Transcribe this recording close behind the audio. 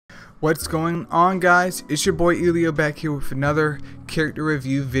What's going on, guys? It's your boy Uryu back here with another character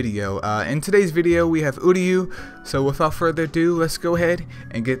review video. In today's video we have Uryu, so without further ado, let's go ahead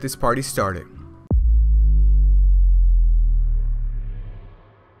and get this party started.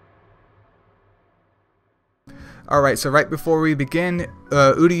 Alright, so right before we begin,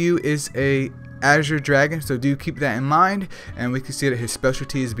 Uryu is a Azure Dragon, so do keep that in mind, and we can see that his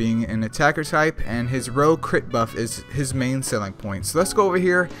specialty is being an attacker type, and his rogue crit buff is his main selling point. So let's go over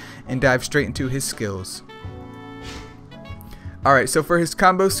here and dive straight into his skills. Alright, so for his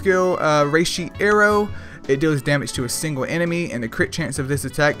combo skill, Reishi Arrow, it deals damage to a single enemy, and the crit chance of this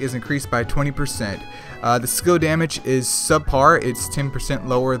attack is increased by 20%. The skill damage is subpar. It's 10%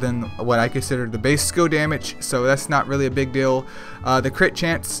 lower than what I consider the base skill damage, so that's not really a big deal. The crit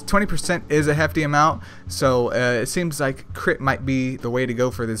chance, 20% is a hefty amount, so it seems like crit might be the way to go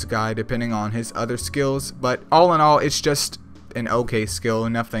for this guy depending on his other skills, but all in all it's just an okay skill,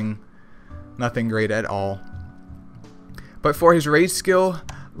 nothing great at all. But for his rage skill,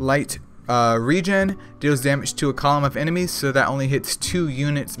 Light Regen deals damage to a column of enemies, so that only hits 2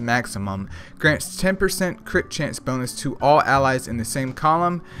 units maximum. Grants 10% crit chance bonus to all allies in the same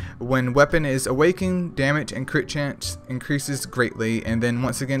column. When weapon is awakened, damage and crit chance increases greatly, and then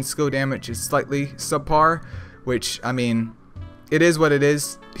once again skill damage is slightly subpar, which, I mean, it is what it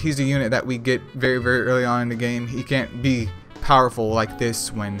is. He's a unit that we get very early on in the game. He can't be powerful like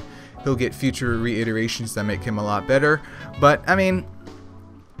this when he'll get future reiterations that make him a lot better, but I mean,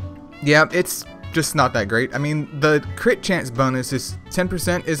 yeah, it's just not that great. I mean, the crit chance bonus is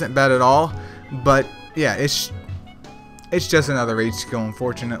 10%, isn't bad at all, but yeah, it's just another rage skill,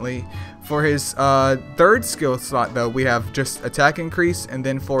 unfortunately. For his third skill slot, though, we have just attack increase, and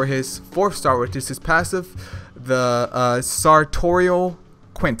then for his 4th star, which is his passive, the Sartorial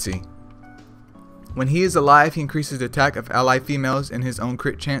Quincy. When he is alive, he increases the attack of allied females and his own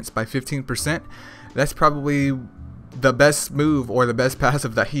crit chance by 15%. That's probably the best move or the best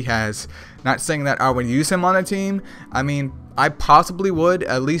passive that he has. Not saying that I would use him on a team. I mean, I possibly would,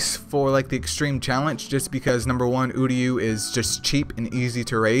 at least for like the extreme challenge, just because number one, Uryu is just cheap and easy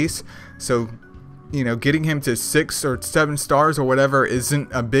to raise. So, you know, getting him to 6 or 7 stars or whatever isn't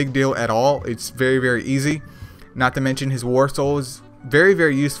a big deal at all. It's very easy. Not to mention his War Soul is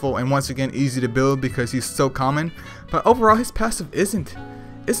very useful, and once again easy to build because he's so common. But overall his passive isn't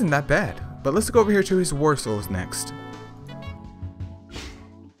that bad. But let's go over here to his War Souls next.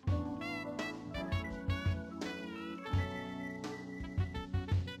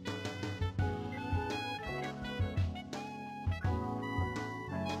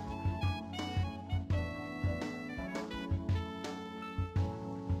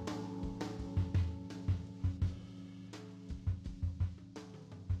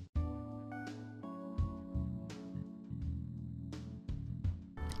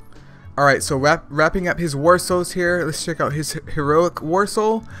 Alright, so wrapping up his War Souls here, let's check out his Heroic War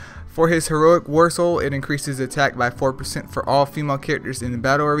Soul. For his Heroic War Soul, it increases attack by 4% for all female characters in the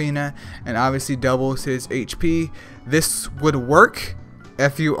battle arena, and obviously doubles his HP. This would work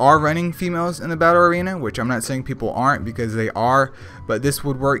if you are running females in the battle arena, which I'm not saying people aren't, because they are, but this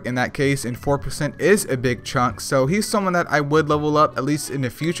would work in that case, and 4% is a big chunk. So he's someone that I would level up at least in the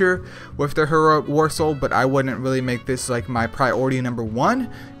future with the Heroic War Soul, but I wouldn't really make this like my priority number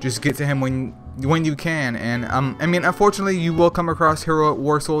one. Just get to him when you can. And I mean, unfortunately you will come across Heroic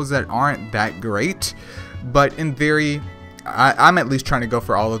War Souls that aren't that great, but in theory I'm at least trying to go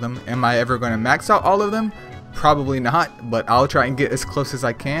for all of them. Am I ever going to max out all of them? Probably not, but I'll try and get as close as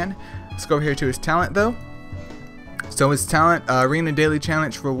I can. Let's go over here to his talent though. So his talent, Arena Daily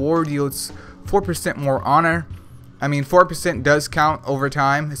Challenge reward yields 4% more honor. I mean, 4% does count over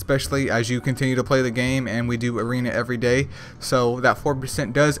time, especially as you continue to play the game, and we do arena every day, so that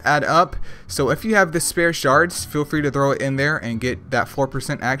 4% does add up. So if you have the spare shards, feel free to throw it in there and get that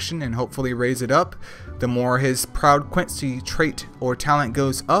 4% action and hopefully raise it up. The more his Proud Quincy trait or talent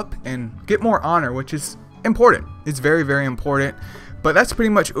goes up, and get more honor, which is important. It's very important. But that's pretty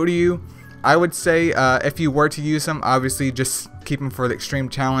much Uryu. I would say if you were to use him, obviously just keep him for the extreme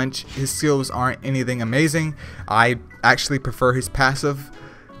challenge. His skills aren't anything amazing. I actually prefer his passive,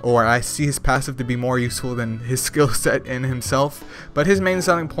 or I see his passive to be more useful than his skill set in himself. But his main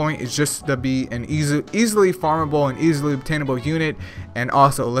selling point is just to be an easily farmable and easily obtainable unit. And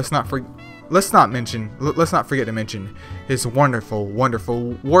also, let's not forget to mention his wonderful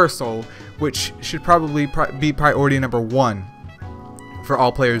War Soul, which should probably be priority number one for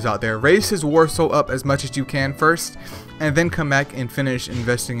all players out there. Raise his War Soul up as much as you can first, and then come back and finish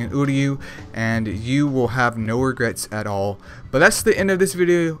investing in Uryu, and you will have no regrets at all. But that's the end of this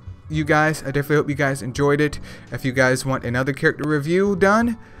video, you guys. I definitely hope you guys enjoyed it. If you guys want another character review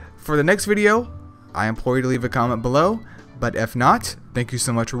done, for the next video, I implore you to leave a comment below. But if not, thank you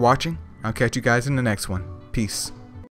so much for watching. I'll catch you guys in the next one. Peace.